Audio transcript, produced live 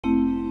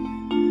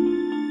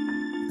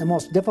The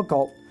most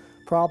difficult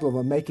problem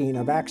of making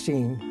a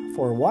vaccine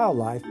for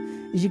wildlife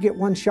is you get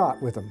one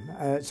shot with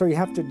them. So you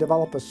have to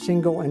develop a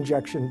single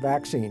injection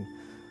vaccine.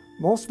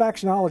 Most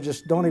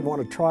vaccinologists don't even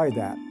want to try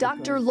that.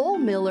 Dr. Lowell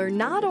Miller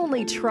not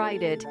only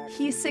tried it,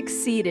 he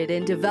succeeded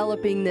in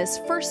developing this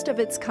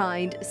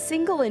first-of-its-kind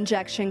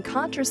single-injection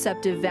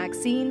contraceptive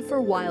vaccine for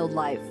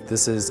wildlife.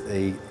 This is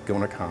a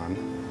GonaCon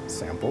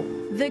sample.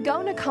 The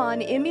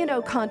GonaCon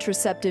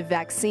Immunoncontraceptive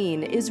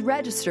Vaccine is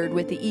registered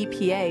with the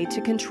EPA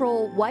to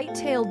control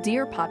white-tailed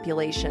deer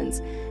populations,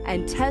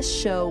 and tests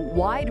show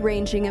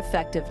wide-ranging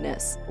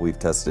effectiveness. We've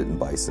tested it in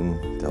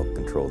bison to help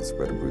control the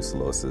spread of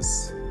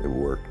brucellosis. It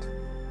worked.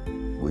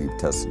 We've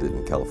tested it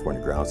in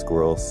California ground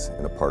squirrels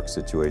in a park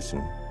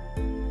situation,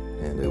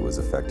 and it was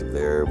effective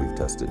there. We've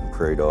tested it in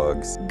prairie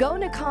dogs.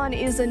 GonaCon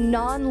is a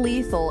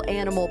non-lethal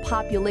animal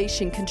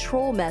population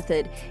control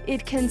method.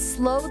 It can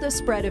slow the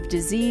spread of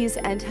disease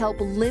and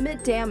help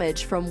limit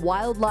damage from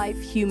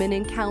wildlife-human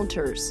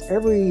encounters.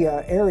 Every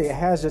area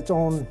has its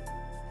own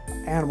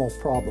animal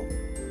problem.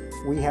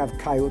 We have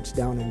coyotes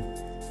down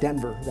in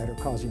Denver that are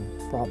causing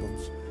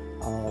problems.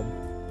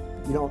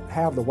 You don't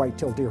have the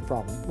white-tailed deer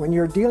problem. When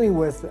you're dealing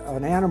with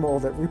an animal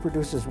that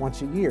reproduces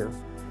once a year,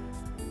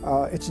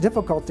 it's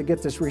difficult to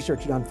get this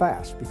research done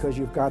fast because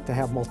you've got to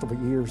have multiple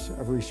years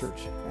of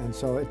research. And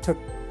so it took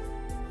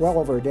well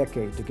over a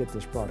decade to get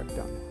this product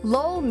done.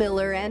 Lowell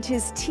Miller and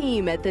his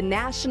team at the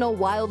National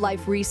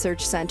Wildlife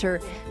Research Center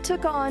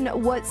took on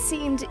what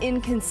seemed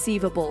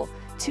inconceivable: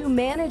 to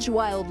manage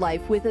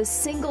wildlife with a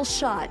single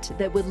shot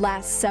that would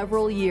last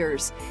several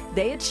years.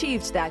 They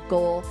achieved that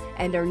goal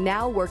and are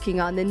now working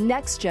on the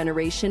next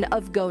generation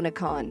of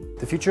GonaCon.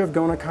 The future of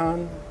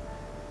GonaCon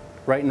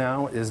right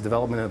now is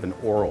development of an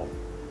oral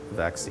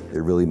vaccine. It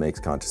really makes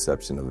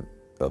contraception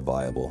a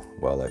viable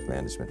wildlife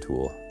management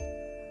tool,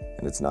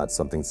 and it's not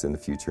something that's in the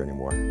future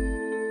anymore.